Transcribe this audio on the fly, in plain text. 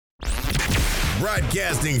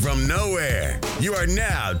Broadcasting from nowhere, you are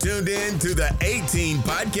now tuned in to the 18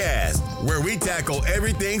 Podcast, where we tackle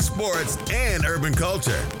everything sports and urban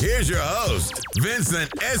culture. Here's your host, Vincent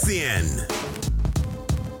Essien.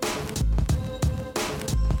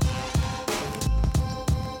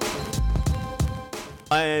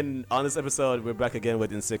 And on this episode, we're back again with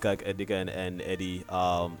Insikak, Edika, and Eddie.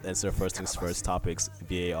 And so first things first, topics,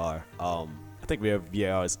 VAR. I think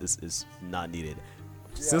VAR is not needed.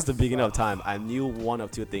 Since the beginning of time, I knew one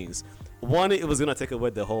of two things. One, it was going to take away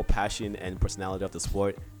the whole passion and personality of the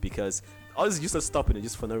sport because all this used to stopping it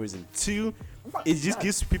just for no reason. Two, it just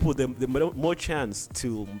gives people the more chance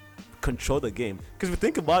to control the game. Because if you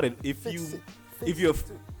think about it, if you're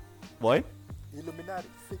what? Illuminati,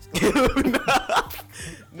 fix it.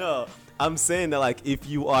 No, I'm saying that like if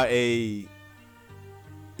you are a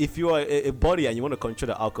body and you want to control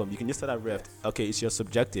the outcome, you can just tell that ref, okay, it's your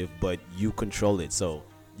subjective, but you control it. So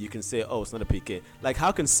you can say, oh, it's not a PK. Like,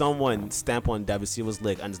 how can someone stamp on David Silva's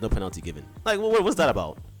leg and there's no penalty given? Like, what's that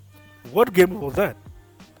about? What game was that?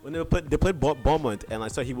 When they played Beaumont and I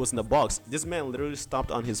saw he was in the box, this man literally stomped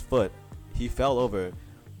on his foot. He fell over.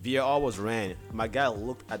 VAR was ran. My guy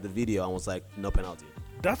looked at the video and was like, no penalty.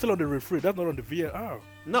 That's still on the referee. That's not on the VAR.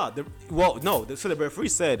 No, so the referee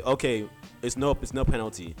said, okay, it's no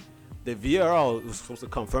penalty. The VAR was supposed to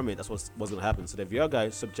confirm it. That's what's going to happen. So the VAR guy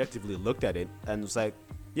subjectively looked at it and was like,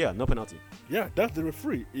 yeah, no penalty. Yeah, that's the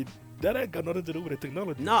referee. That ain't got nothing to do with the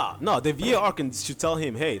technology. No, the VAR should tell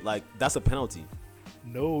him, hey, like, that's a penalty.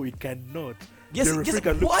 No, it cannot. Yes, the referee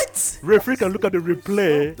can what? Referee can look at the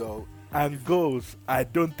replay and goes, I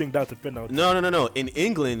don't think that's a penalty. No. In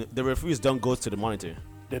England, the referees don't go to the monitor.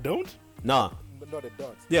 They don't? No. No, they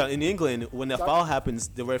don't. Yeah, in England, when a foul happens,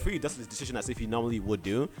 the referee does the decision as if he normally would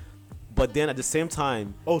do. But then at the same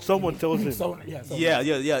time... Oh, someone tells him. Yeah.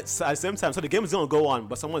 So at the same time, so the game is going to go on,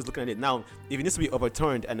 but someone's looking at it. Now, if it needs to be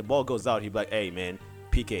overturned and the ball goes out, he'd be like, hey, man,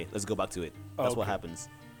 PK, let's go back to it. That's what happens.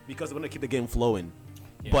 Because they're going to keep the game flowing.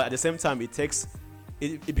 Yeah. But at the same time,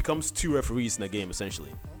 it becomes two referees in the game,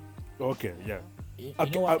 essentially. Okay, yeah. You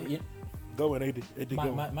know what? Go on, Eddie.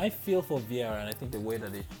 My feel for VR, and I think the way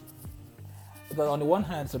that because on the one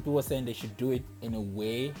hand, some people are saying they should do it in a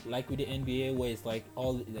way like with the NBA, where it's like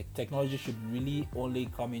all like technology should really only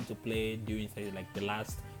come into play during say like the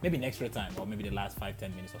last maybe an extra time or maybe the last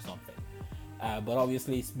 5-10 minutes or something. But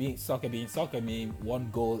obviously, it's being soccer, I mean, one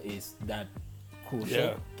goal is that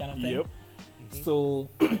crucial kind of thing. Yep. Mm-hmm. So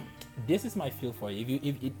this is my feel for it.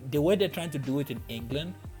 If the way they're trying to do it in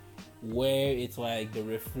England, where it's like the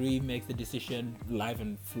referee makes the decision live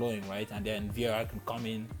and flowing, right, and then VAR can come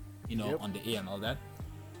in, on the air and all that.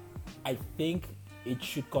 I think it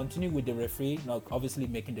should continue with the referee, obviously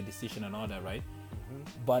making the decision and all that, right? Mm-hmm.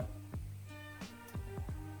 But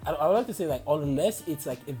I would like to say, like, unless it's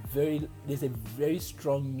like there's a very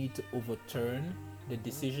strong need to overturn the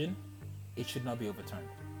decision, it should not be overturned.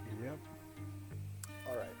 Yep.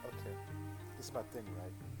 All right. Okay. This is my thing,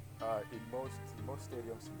 right? In most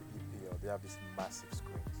stadiums in the EPL, they have these massive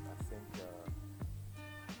screens.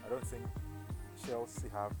 I don't think Chelsea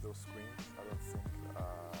have those screens. I don't think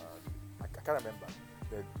I can't remember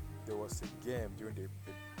that there was a game during the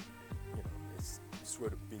it's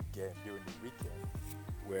sort of big game during the weekend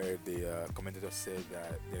where the commentator said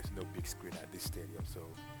that there's no big screen at this stadium, so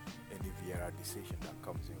any VAR decision that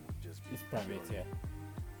comes in would just be private,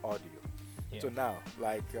 audio. Yeah. So now,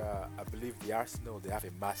 like I believe the Arsenal, they have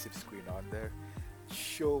a massive screen on there.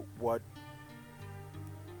 Show what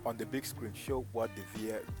on the big screen. Show what the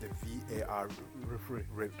VAR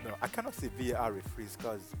referee. No, I cannot say VAR referees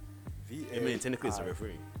because VAR. I mean, technically it's a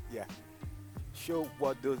referee. Yeah. Show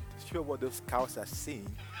what those scouts are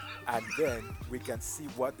seeing, and then we can see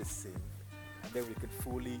what they're seeing, and then we can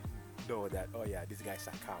fully know that these guys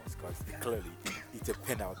are cows because clearly it's a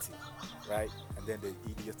penalty, right? And then the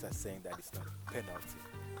idiots are saying that it's not a penalty.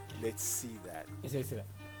 Let's see that.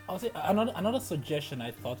 I'll say another suggestion I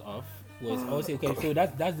thought of was also so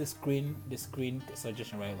that's the screen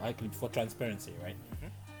suggestion, right? Like for transparency, right? Mm-hmm.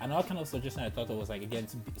 Another kind of suggestion I thought of was like again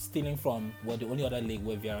stealing from the only other league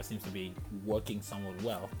where VR seems to be working somewhat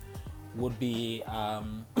well would be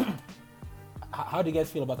how do you guys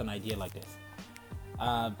feel about an idea like this?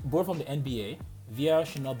 Both from the NBA, VR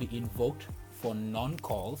should not be invoked for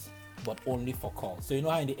non-calls, but only for calls. So you know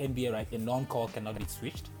how in the NBA, right, a non-call cannot be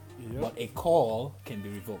switched, but a call can be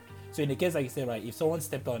revoked. So in the case like you say, right, if someone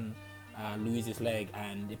stepped on Luis's leg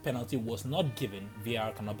and the penalty was not given,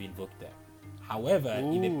 VR cannot be invoked there. However, I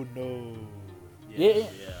don't know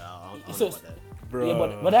about that. Bro. Yeah,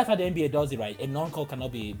 but that's how the NBA does it, right? A non-call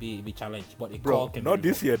cannot be challenged, but a call can. Not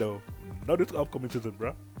this year though. Not this upcoming season,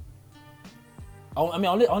 bro. I mean,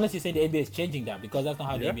 unless you say the NBA is changing that, because that's not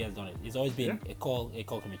how the NBA has done it. It's always been a call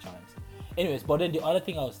can be challenged. Anyways, but then the other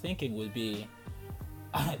thing I was thinking would be,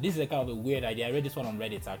 this is a kind of a weird idea. I read this one on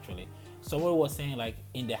Reddit actually. Someone was saying like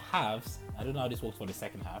in the halves, I don't know how this works for the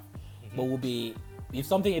second half, but would be if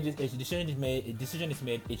something a decision is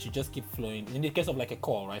made, it should just keep flowing. In the case of like a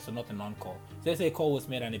call, right? So not a non-call. So let's say a call was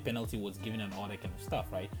made and a penalty was given and all that kind of stuff,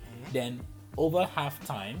 right? Then over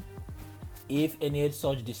halftime, if any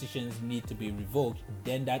such decisions need to be revoked,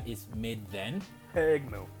 then that is made then. Heck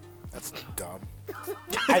no. That's dumb.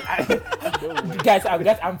 Guys,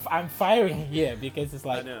 I'm firing here because it's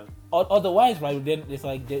like otherwise, right? Then it's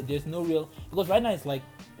like there's no real, because right now it's like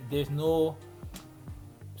there's no.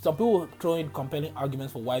 Some people throw in compelling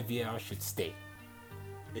arguments for why VAR should stay.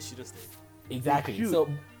 It shouldn't stay. Exactly. So,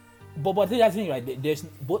 but that's the thing, right? There's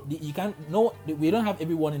you can't no. We don't have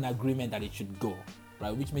everyone in agreement that it should go,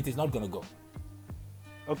 right? Which means it's not gonna go.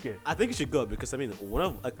 Okay. I think it should go because I mean,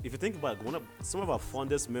 if you think about it, some of our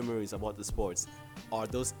fondest memories about the sports are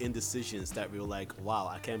those indecisions that we were like, wow,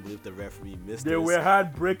 I can't believe the referee missed They this. were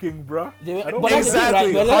heartbreaking, bro.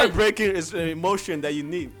 Exactly. Right? Heartbreaking is an emotion that you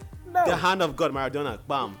need. No. The hand of God, Maradona,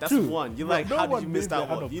 bam. That's one. You're like, no how did one you miss missed the that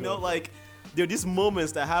hand one? of You know, God. like there are these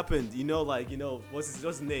moments that happened. What's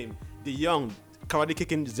his name? The young karate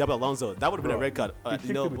kicking Xabi Alonso. That would have been a red card.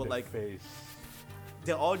 But like face.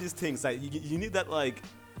 there are all these things like you need that like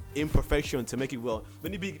imperfection to make it well.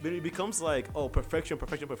 When it becomes like perfection,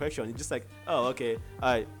 it's just like okay,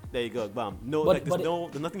 all right, there you go, bam. No, But-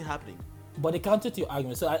 there's nothing happening. But the counter to your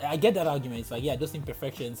argument, so I get that argument. It's like, yeah, those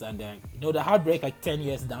imperfections and the heartbreak like 10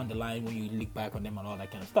 years down the line when you look back on them and all that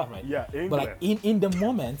kind of stuff, right? Yeah, But like in the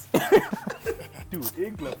moment, Dude,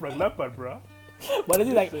 England, Frank Lampard, bro. but it's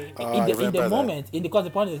like in the remember moment, because the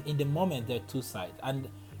point is in the moment there are two sides, and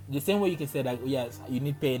the same way you can say like, yes, you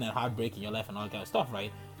need pain and heartbreak in your life and all that kind of stuff,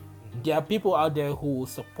 right? There are people out there who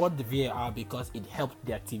support the VAR because it helped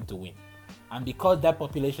their team to win, and because that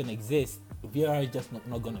population exists, VAR is just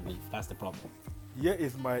not gonna leave. That's the problem. Here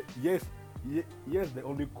is my yes. The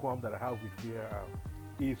only qualm that I have with VAR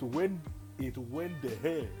is when the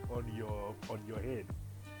hair on your head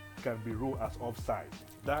can be ruled as offside.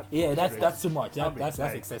 That's too much. That's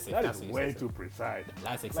like, excessive. That That's is way excessive. too precise.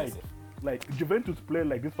 That's excessive. Like Juventus played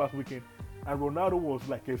like this past weekend, and Ronaldo was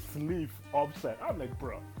like a sleeve offside. I'm like,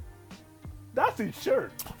 bro, that's his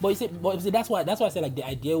shirt. But you see, that's why I said like the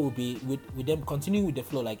idea would be with them continuing with the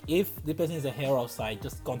flow. Like if the person is a hair offside,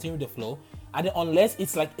 just continue the flow, and then unless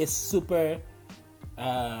it's like a super,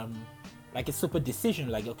 decision.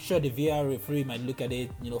 Like sure, the VAR referee might look at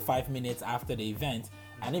it, 5 minutes after the event,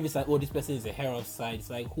 and if it's like, oh, this person is a hair offside, it's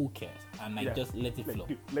like who cares? And like just let it flow.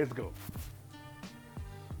 Dude, let's go.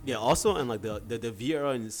 Yeah, also and like the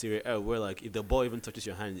VAR in Serie A where like if the ball even touches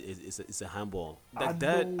your hand, it's a handball.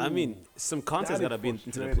 I mean, some context That gotta is be into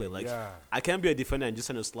the play. frustrating, Like yeah. I can't be a defender and just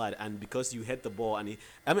trying to slide, and because you hit the ball and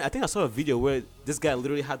I think I saw a video where this guy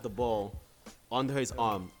literally had the ball under his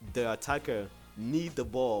arm. The attacker kneed the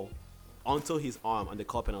ball onto his arm and they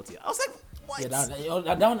call penalty. I was like, what? Yeah,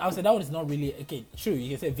 that one. I would say that one is not really okay. Sure, you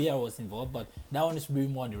can say VAR was involved, but that one is really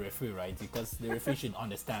more on the referee, right? Because the referee should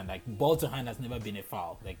understand, like ball to hand has never been a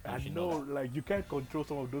foul. Like you I should know, know that. like you can't control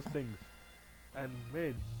some of those things, and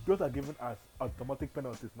man, those are given as automatic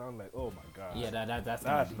penalties. Now, I'm like, oh my god. Yeah, that's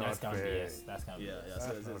not kind of fair. BS. That's kind of Yeah, BS. yeah. So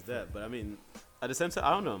That's it's not that. But I mean, at the same time,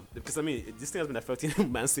 I don't know because I mean this thing has been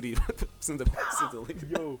affecting Man City since the league.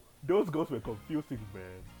 Yo, those goals were confusing, man.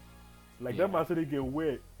 Like that Man City game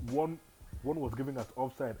where one was giving us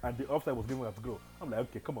offside and the offside was giving us goal. I'm like,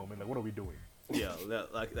 okay, come on, man. Like, what are we doing? Yeah,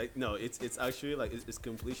 like no, it's actually like it's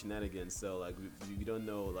complete shenanigans. So like we don't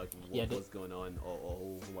know like what's going on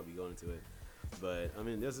or who might be going into it. But I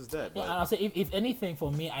mean, this is that. Yeah, But and I'll say if anything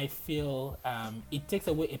for me, I feel it takes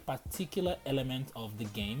away a particular element of the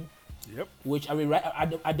game. Yep. Which I mean, right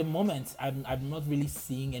at the moment, I'm not really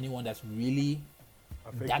seeing anyone that's really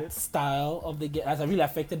Affected? that style of the game as really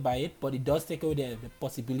affected by it. But it does take away the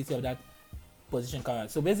possibility of that position cover.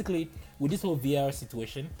 So basically, with this whole VAR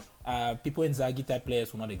situation, people in Inzaghi type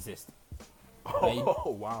players will not exist. Right?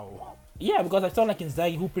 Oh wow. Yeah, because I saw like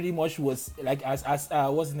Inzaghi, who pretty much was like as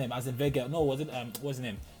what's his name? As in Vega? No, was it what's his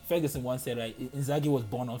name? Ferguson once said right, Inzaghi was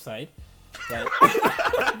born offside. Right?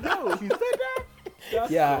 No, he said that.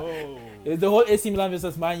 That's Yeah. so- It was the whole AC Milan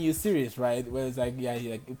versus Man U series, right? Where it's like, yeah,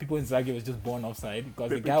 like people in Inzaghi was just born offside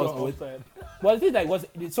because the guy was always. offside. Well, the thing like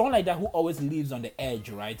it's someone like that who always lives on the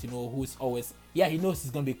edge, right? Who's always he knows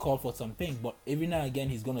he's gonna be called for something, but every now and again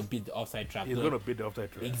he's gonna beat the offside trap. He's gonna beat the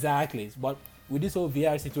offside trap. Exactly. But with this whole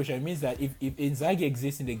VR situation, it means that if Inzaghi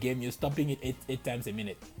exists in the game, you're stopping it eight times a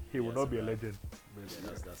minute. He will not be a legend.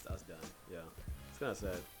 yeah, that's done. Yeah, it's kind of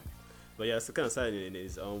sad. But yeah, it's kind of sad in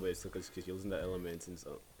his own way, because you're losing that element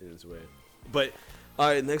in his way. But all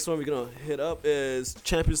right, next one we're gonna hit up is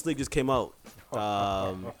Champions League just came out.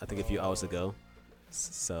 I think a few hours ago.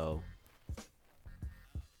 So,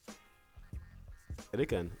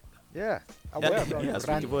 Erican. Yeah, I Yeah, was yeah,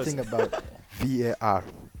 speak your voice. ranting about VAR.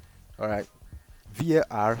 All right,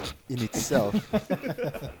 VAR in itself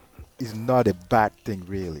is not a bad thing,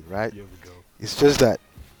 really, right? Here we go. It's just that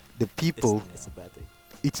the people, It's a bad thing.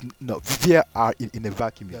 it's no VAR in a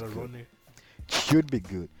vacuum is Gotta good. run it. Should be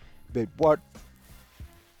good, but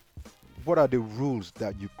what are the rules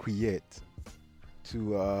that you create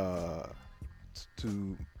to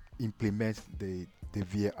implement the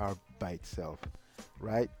VAR by itself,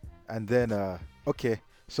 right? And then okay,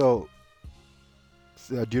 so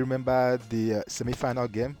do you remember the semi-final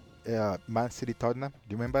game, Man City Tottenham?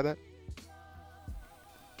 Do you remember that?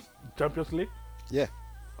 Champions League? Yeah.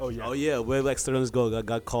 Oh yeah. Oh yeah, where like Sterling's goal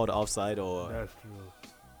got called offside or That's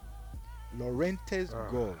true. Llorente's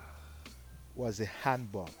goal was a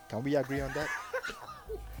handball. Can we agree on that?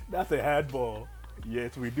 That's a handball.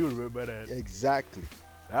 Yes, we do remember that. Exactly.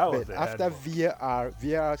 That was But a after handball.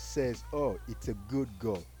 VAR says, "Oh, it's a good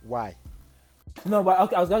goal." Why? No, but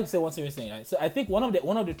okay, I was going to say one serious thing. Right? So I think one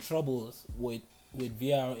of the troubles with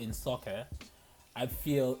VR in soccer, I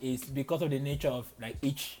feel, is because of the nature of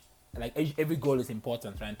every goal is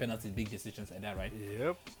important, right? And penalties, big decisions like that, right?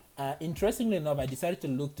 Yep. Interestingly enough, I decided to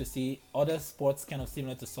look to see other sports kind of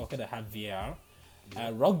similar to soccer that have VAR.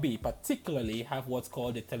 Rugby, particularly, have what's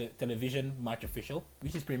called the television match official,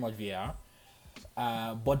 which is pretty much VAR.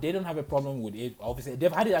 But they don't have a problem with it. Obviously,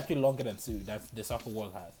 they've had it actually longer than the soccer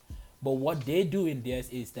world has. But what they do in theirs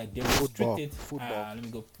is that they restrict it. Football. Let me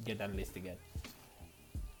go get that list again.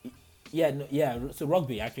 Yeah. So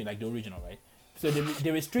rugby, actually, like the original, right? So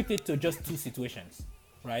they restrict it to just two situations,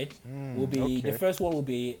 right? Will be okay. the first one will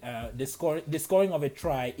be the scoring of a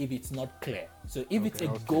try if it's not clear. So if it's a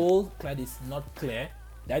goal that is not clear,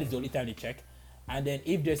 that is the only time they check. And then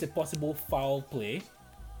if there's a possible foul play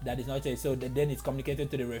that is not clear, so then it's communicated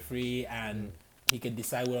to the referee and he can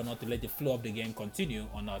decide whether or not to let the flow of the game continue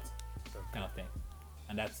or not, kind of thing.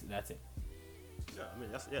 And that's it. Yeah, I mean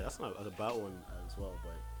that's not a bad one as well,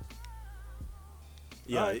 but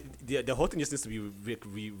yeah, the whole thing just needs to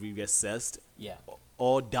be reassessed. Yeah.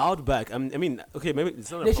 Or dialed back. I mean, okay, maybe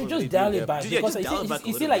it's not. They should just dial it back, Yeah, because just dial it back a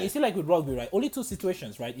you see, little bit. like with rugby, right? Only two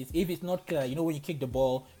situations, right? It's if it's not clear, when you kick the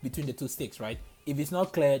ball between the two sticks, right? If it's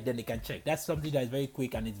not clear, then they can check. That's something that is very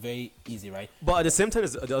quick and it's very easy, right? But at the same time,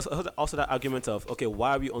 there's also that argument of, okay,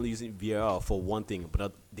 why are we only using VAR for one thing, but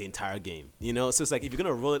not the entire game? So it's like if you're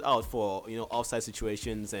gonna roll it out for offside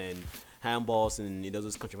situations and handballs and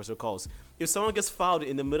those controversial calls, if someone gets fouled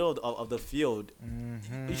in the middle of the field,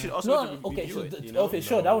 you should also review it. Okay,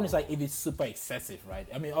 sure. That one is like if it's super excessive, right?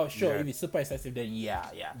 I mean, sure. Yeah. If it's super excessive, then yeah.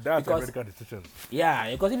 That's because, a medical decision. Yeah,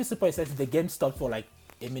 because if it's super excessive, the game stopped for like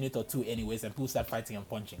a minute or two anyways, and people start fighting and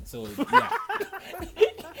punching. So yeah,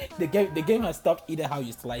 the game has stopped either how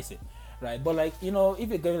you slice it, right? But like if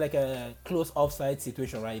you're going like a close offside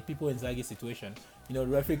situation, right? People in Zaggy situation, the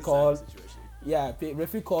referee called. Yeah,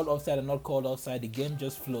 referee called offside and not called offside. The game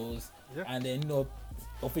just flows, and then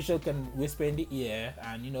official can whisper in the ear,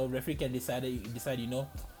 and referee can decide the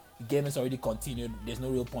game is already continued. There's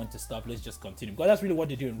no real point to stop. Let's just continue, because that's really what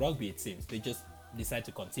they do in rugby. It seems they just decide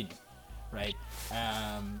to continue, right?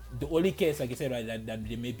 The only case, like I said, right, that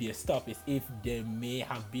there may be a stop is if there may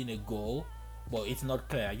have been a goal, but it's not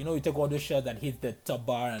clear. You take all those shots that hit the top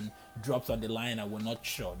bar and drops on the line and we're not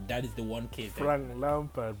sure. That is the one case. Frank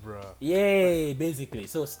Lampard, bro. Yeah, basically.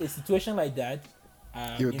 So a situation like that,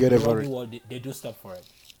 You in get the over rugby it. world, they do stop for it.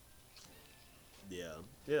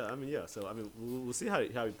 Yeah. I mean, yeah. So I mean, we'll see how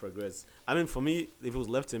it progresses. I mean, for me, if it was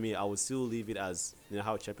left to me, I would still leave it as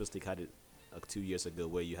how Champions League had it like 2 years ago,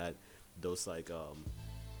 where you had those like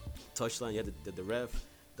touchline. You had the ref,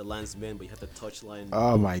 the linesman, but you had the touchline.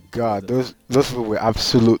 Oh my God, those people were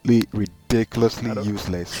absolutely ridiculously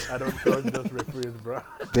useless. I don't trust those referees, bro.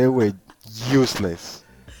 They were useless.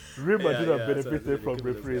 Real Madrid yeah, have benefited so from give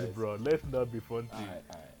those referees, guys. bro. Let's not be funny. All right.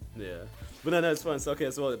 Yeah, but no, it's fun. So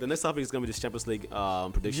okay, so the next topic is gonna be this Champions League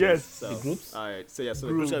predictions. Yes. So, The groups? All right. So yeah, so the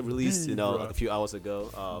Group groups got released, D, bro. a few hours ago.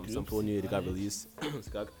 Some people knew they got released. Group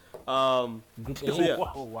So A, yeah.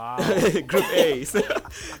 Wow. Group A.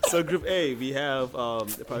 So Group A, we have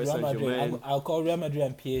the Paris Real Madrid. Saint-Germain. I'll call Real Madrid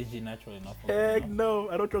and PSG naturally enough. Heck no,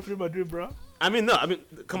 I don't trust Real Madrid, bro. I mean,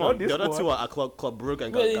 come Not on. this The other one. two are Club Brugge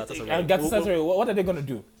and And Galatasaray. Galatasaray, what are they gonna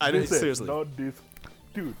do? I mean, Listen, seriously. Not this.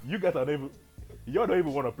 Dude, you guys are not even. You don't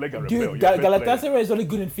even want to play Gareth Dude, Bale. Galatasaray is only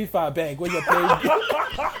good in FIFA, I beg. When you're playing,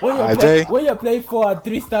 Are they? when you're playing 4 and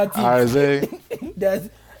 3 star teams, Are they?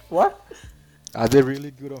 What? Are they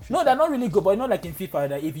really good on FIFA? No, they're not really good, but not like in FIFA.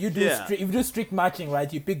 That if you do Yeah. if you do strict matching,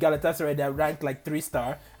 right? You pick Galatasaray, they're ranked like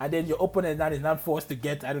 3-star, and then your opponent now is not forced to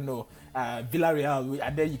get I don't know Villarreal,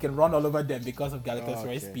 and then you can run all over them because of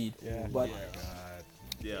Galatasaray's speed. Yeah. But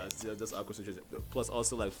Yeah, it's just awkward situation. Plus,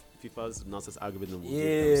 also like FIFA's nonsense algorithm will yeah,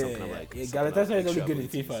 give them some kind of like Galatasaray is only good in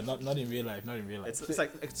extra FIFA, not in real life. Not in real life. It's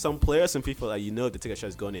like some players in FIFA, like if they take a shot,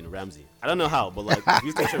 it's going in. Ramsey. I don't know how, but like if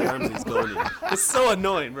you take a shot, Ramsey is going in. It's so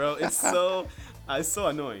annoying, bro. It's so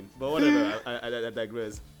annoying. But whatever. I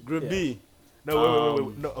digress. Group B.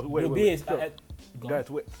 No, wait. Group B is. So, Go on. guys,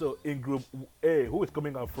 wait. So in Group A, who is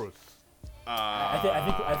coming out first?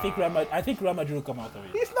 I think Real Madrid will come out of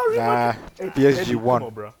it. It's not really. Nah, Eddie, PSG come won.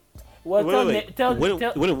 on, bro. Well, Wait. tell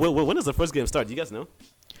When does the first game start? Do you guys know?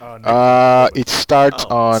 It starts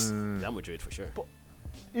Real on Madrid for sure.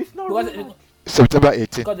 It's not because, really. September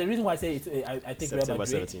 18th. because the reason why I say it's, I think Real September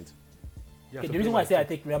Madrid. 17th. Yeah, Okay, so the reason why I say I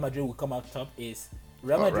think Real Madrid will come out top is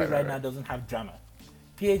Real Madrid right now doesn't have drama.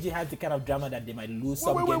 PSG has the kind of drama that they might lose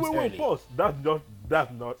some games early. Pause.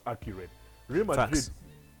 That's not accurate. Real Madrid, Facts.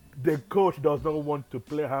 the coach does not want to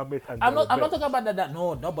play James and I'm not Gareth Bale. talking about that.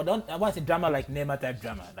 No, but I want to say drama like Neymar type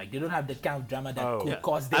drama. Like they don't have the kind of drama that could Yeah.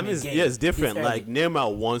 cause them I mean, a game. it's different. this Like early.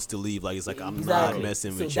 Neymar wants to leave. Like it's like I'm Exactly. not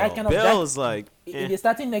messing So with that y'all. kind of- Bale that- is like, If they're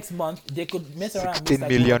starting next month, they could mess around and 16 miss like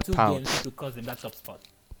million 1 or 2 pounds. games to cause them that top spot.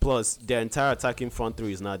 plus their entire attacking front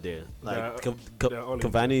three is not there. Like They're all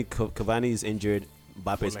Cavani is injured,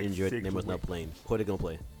 Mbappe is like injured, 6 Neymar's not weeks. playing. Who are they gonna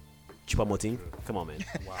play? Choupo-Moting? Come on, man.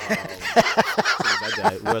 Wow. That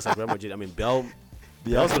guy. Whereas like Real Madrid, I mean, Bell's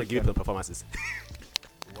gonna give you the performances.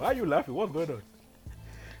 Why are you laughing? What's going on?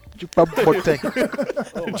 Choupo-Moting.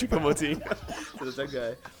 Choupo-Moting. So there's that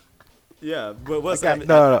guy. Yeah, but what's Okay, that?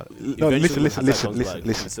 no, Eventually listen, when Hazard comes listen, back,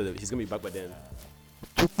 listen. So he's gonna be back by then.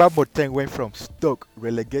 Choupo-Moting went from Stoke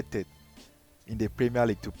relegated in the Premier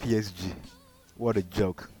League to PSG. What a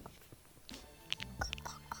joke.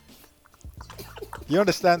 You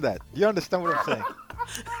understand that? Do you understand what I'm saying?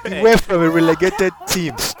 He went from a relegated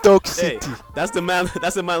team, Stoke Hey, City, that's the man.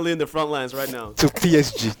 That's the man leading the front lines right now. to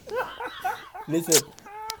PSG. Listen,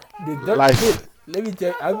 Life. let me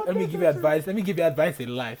tell. Let me give you advice. Let me give you advice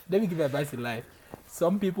in life.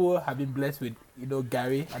 Some people have been blessed with,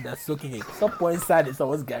 Gary, and they're soaking it. Stop pointing side in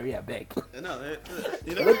someone's Gary, I beg. No, the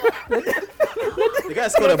guy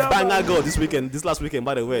scored a banger goal this last weekend.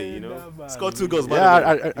 By the way, scored 2 goals. By the way.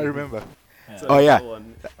 Yeah, I remember. So Oh, yeah. that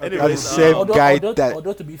one. That's Anyways, the same guy that.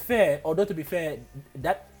 Although to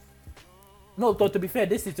be fair,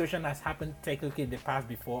 this situation has happened technically in the past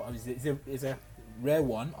before. It's a rare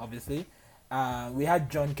one, obviously. We had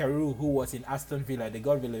John Carew, who was in Aston Villa. They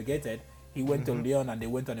got relegated. He went to Lyon and they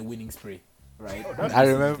went on a winning spree. Right? I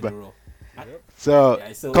remember. In a row. So,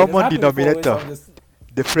 Yeah, so common it's happened before, denominator, so just-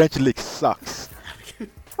 the French league sucks.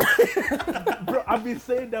 Bro, I've been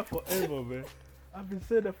saying that forever, man. I've been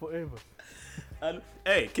saying that forever. and,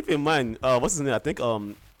 hey, keep in mind, what's his name? I think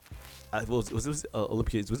was this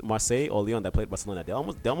Olympics? Was it Marseille or Lyon that played Barcelona? They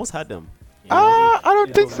almost had them. I don't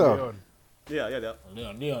Yeah, think so. Yeah.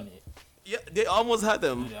 Leon. Yeah, they almost had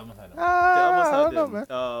them. They almost had him. They almost I had don't know,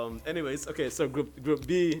 them. man. Anyways, okay. So group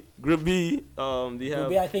B. They have. Group B,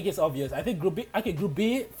 I think it's obvious. I think Group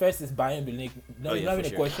B first is Bayern Munich. No, Oh, it's yeah, not for even a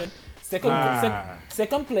sure. question.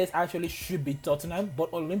 Second place actually should be Tottenham,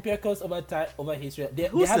 but Olympiacos over history.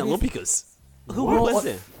 Who's have the this- Olympiacos? Who No, was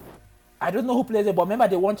it? I don't know who plays it, but remember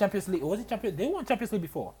they won Champions League. Was it Champions? They won Champions League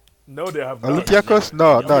before. No, they have not. Olympiacos?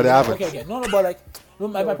 No, they haven't. Okay. No, but like, no,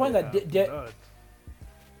 my No, point is they that have not.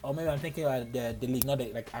 or maybe I'm thinking about the league, not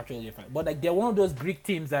the, like actual different. But like they're one of those Greek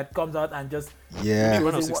teams that comes out and just Yeah, Round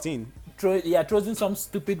of Was it 16. throws in some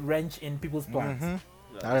stupid wrench in people's plans.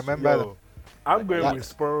 I remember. Yo, I'm going Yeah. with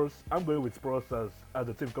Spurs. I'm going with Spurs as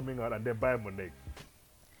the team coming out, and then Bayern Munich.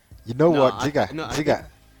 You know No, what, I- Ziga? no, I Ziga,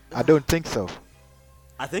 I don't think so.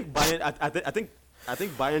 I think Bayern. I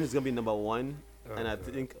think Bayern is gonna be number 1, and I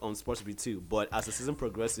think Spurs will be 2. But as the season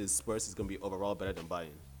progresses, Spurs is gonna be overall better than Bayern.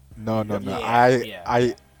 No.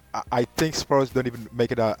 Yeah. I think Spurs don't even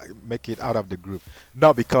make it out of the group.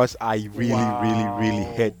 Not because I really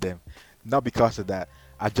hate them. Not because of that.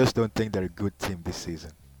 I just don't think they're a good team this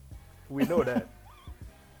season. We know that.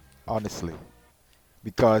 Honestly,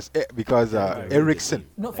 because Ericsson.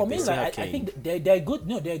 No, for Like me, they it's like, still I have Kane. think they're good.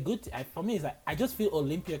 No, they're good. For me, it's like I just feel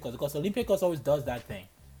Olympiacos because Olympiacos always does that thing.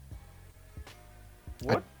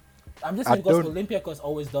 What? I'm just I saying because don't- Olympiacos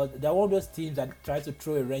always does. They're one of those teams that tries to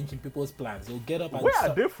throw a wrench in people's plans. They'll get up and Where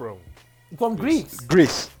are they from? from Greeks.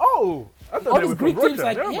 Greece. Oh, I thought All they these were Greek from teams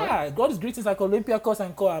Russia. like Never mind. all these Greek teams like Olympiacos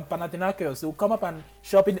and Co and Panathinaikos will come up and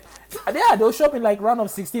shop in. Yeah, they'll shop in like round of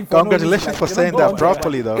 16. For no reason, Congratulations like, for they don't saying go that on there,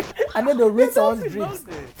 properly, though. and then they'll read someone's dreams.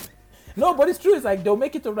 No, but it's true. It's like they'll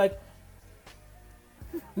make it to like.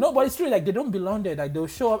 No, but it's true. Like they don't belong there. Like they'll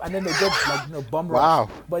show up and then they'll get like bum rush. Wow.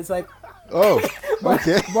 But it's like, Oh, but,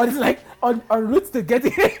 okay. but it's like on route to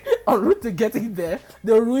getting there,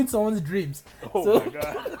 they'll ruin someone's dreams. Oh So- my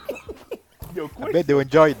god. Yo, I quick. bet they will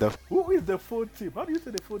enjoy it though. Who is the full team? How do you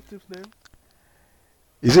say the full team's name?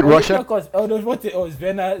 Is it Russian? Because it's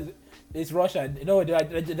Vienna. It's Russia. No,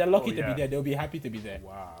 they're lucky Oh, to yeah. be there. They'll be happy to be there.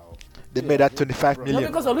 Wow. They made that 25 No, No,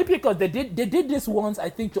 million. because Olympiacos they did this once, I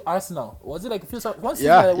think, to Arsenal. Was it like a few one season?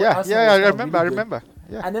 Yeah, where yeah, Arsenal yeah. was I kind of remember. I really good? remember.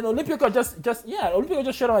 Yeah. And then Olympiacos Olympiacos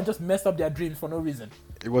just shut up and just messed up their dreams for no reason.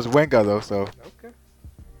 It was Wenger though, so Okay.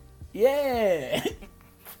 Yeah.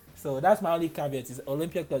 So that's my only caveat is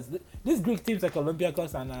Olympiacos. These Greek teams like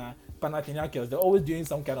Olympiacos and Panathinaikos, they're always doing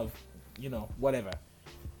some kind of, whatever.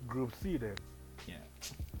 Group C then.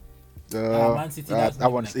 Yeah. Man City. That's that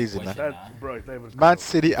not one's even a easy, man. question, That's bro, it's not even Man close.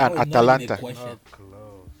 City and That was not even a Atalanta. question. Not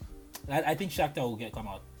close. I think Shakhtar will come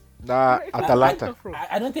out. Nah, Atalanta.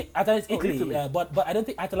 I don't think Atalanta is Oh, Italy, Italy. but I don't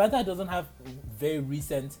think Atalanta doesn't have very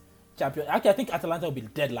recent champion. Actually, I think Atalanta will be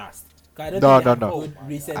dead last. 'Cause I don't No, think they have no. good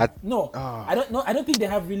recent. Ah. I don't know. I don't think they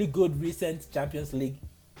have really good recent Champions League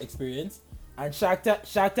experience. And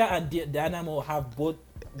Shakhtar and Dynamo have both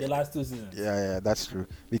the last 2 seasons. Yeah, that's true.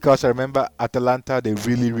 Because I remember Atalanta, they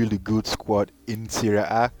really good squad in Serie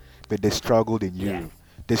A, but they struggled in Yeah. Europe.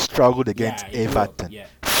 They struggled against in Europe, Everton. yeah.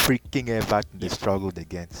 Freaking Everton, they struggled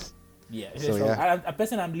against. Yeah. So, So, yeah. I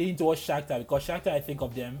personally I'm leaning towards Shakhtar because Shakhtar, I think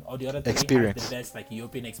of them or the other three Experience. has the best like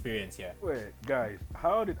European experience. Yeah. Wait, guys,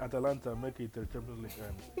 how did Atalanta make it to the Champions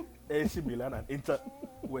League? AC Milan and Inter.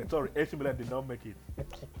 Wait, sorry, AC Milan did not make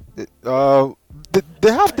it.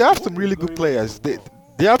 They have some really good players. They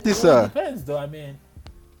have this. Well, it depends though. I mean,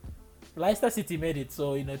 Leicester City made it,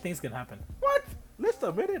 so things can happen. What?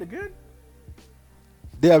 Leicester made it again?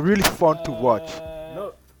 They are really fun to watch.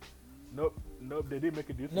 Nope, they didn't make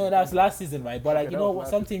it this No, season. that was last season, right? But like Okay, that was last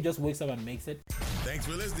some team just wakes up and makes it. Thanks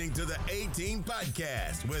for listening to the 18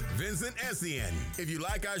 Podcast with Vincent Essien. If you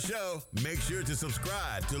like our show, make sure to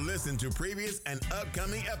subscribe to listen to previous and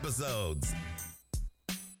upcoming episodes.